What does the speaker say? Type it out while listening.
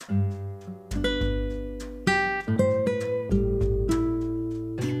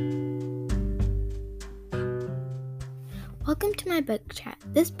to my book chat.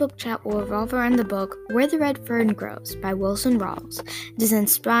 This book chat will revolve around the book Where the Red Fern Grows by Wilson Rawls. It is an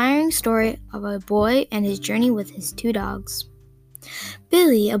inspiring story of a boy and his journey with his 2 dogs.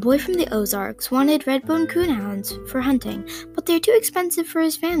 Billy, a boy from the Ozarks, wanted red-boned coonhounds for hunting, but they're too expensive for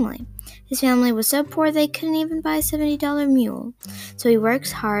his family. His family was so poor they couldn't even buy a $70 mule. So he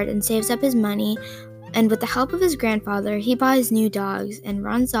works hard and saves up his money, and with the help of his grandfather, he buys new dogs and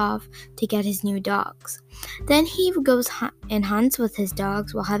runs off to get his new dogs. Then he goes and hunts with his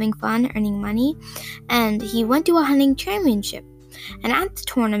dogs while having fun, earning money, and he went to a hunting championship. And at the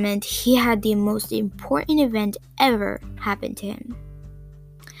tournament, he had the most important event ever happen to him.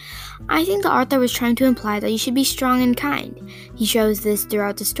 I think the author was trying to imply that you should be strong and kind. He shows this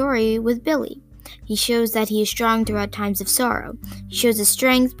throughout the story with Billy. He shows that he is strong throughout times of sorrow. He shows his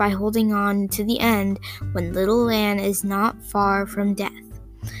strength by holding on to the end when little Anne is not far from death.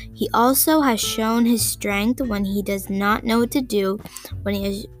 He also has shown his strength when he does not know what to do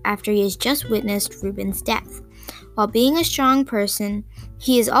after he has just witnessed Reuben's death. While being a strong person,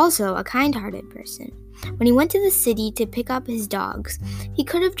 he is also a kind-hearted person. When he went to the city to pick up his dogs, he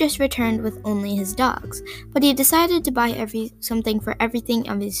could have just returned with only his dogs, but he decided to buy something for everyone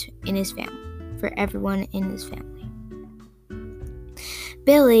in his family.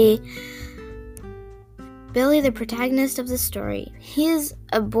 Billy, the protagonist of the story, he is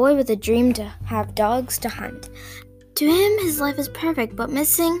a boy with a dream to have dogs to hunt. To him, his life is perfect, but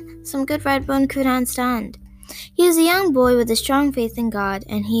missing some good red-boned coonhounds to hunt. He is a young boy with a strong faith in God,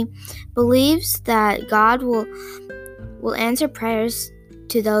 and he believes that God will answer prayers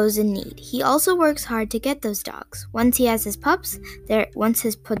to those in need. He also works hard to get those dogs. Once he has his pups, once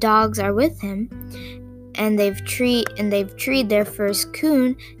his dogs are with him, and they've treed their first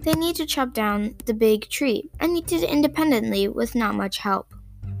coon, they need to chop down the big tree, and he did it independently with not much help.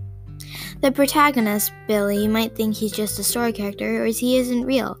 The protagonist, Billy, you might think he's just a story character, or he isn't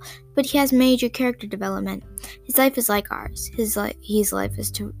real, but he has major character development. His life is like ours. His life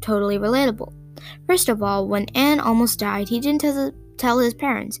is totally relatable. First of all, when Anne almost died, he didn't tell his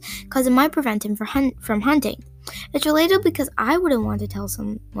parents, because it might prevent him from hunting. It's relatable because I wouldn't want to tell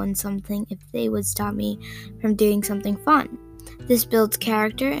someone something if they would stop me from doing something fun. This builds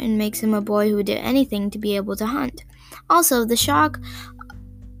character and makes him a boy who would do anything to be able to hunt. Also, the shock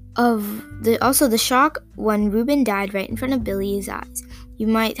when Reuben died right in front of Billy's eyes. You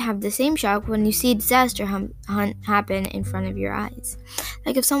might have the same shock when you see a disaster happen in front of your eyes.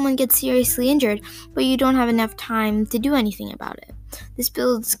 Like if someone gets seriously injured, but you don't have enough time to do anything about it. This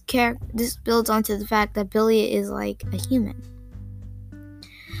builds onto the fact that Billy is like a human.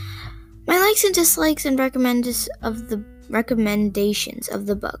 My likes and dislikes and recommendations of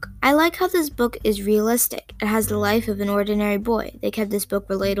the book. I like how this book is realistic. It has the life of an ordinary boy. They kept this book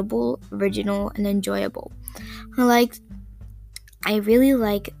relatable, original, and enjoyable. I really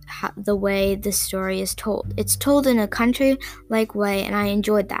like the way the story is told. It's told in a country-like way, and I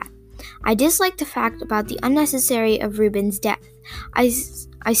enjoyed that. I dislike the fact about the unnecessary of Reuben's death. I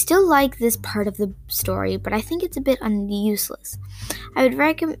still like this part of the story, but I think it's a bit useless. I would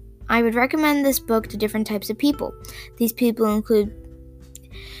recommend this book to different types of people. These people include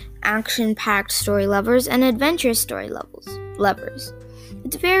action-packed story lovers and adventurous story lovers.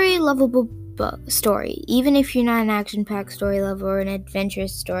 It's a very lovable story, even if you're not an action-packed story lover or an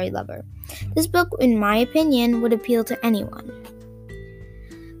adventurous story lover. This book, in my opinion, would appeal to anyone.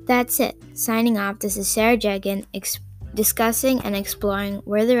 That's it. Signing off, this is Sarah Jegan discussing and exploring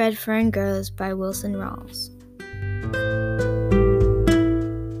Where the Red Fern Grows by Wilson Rawls.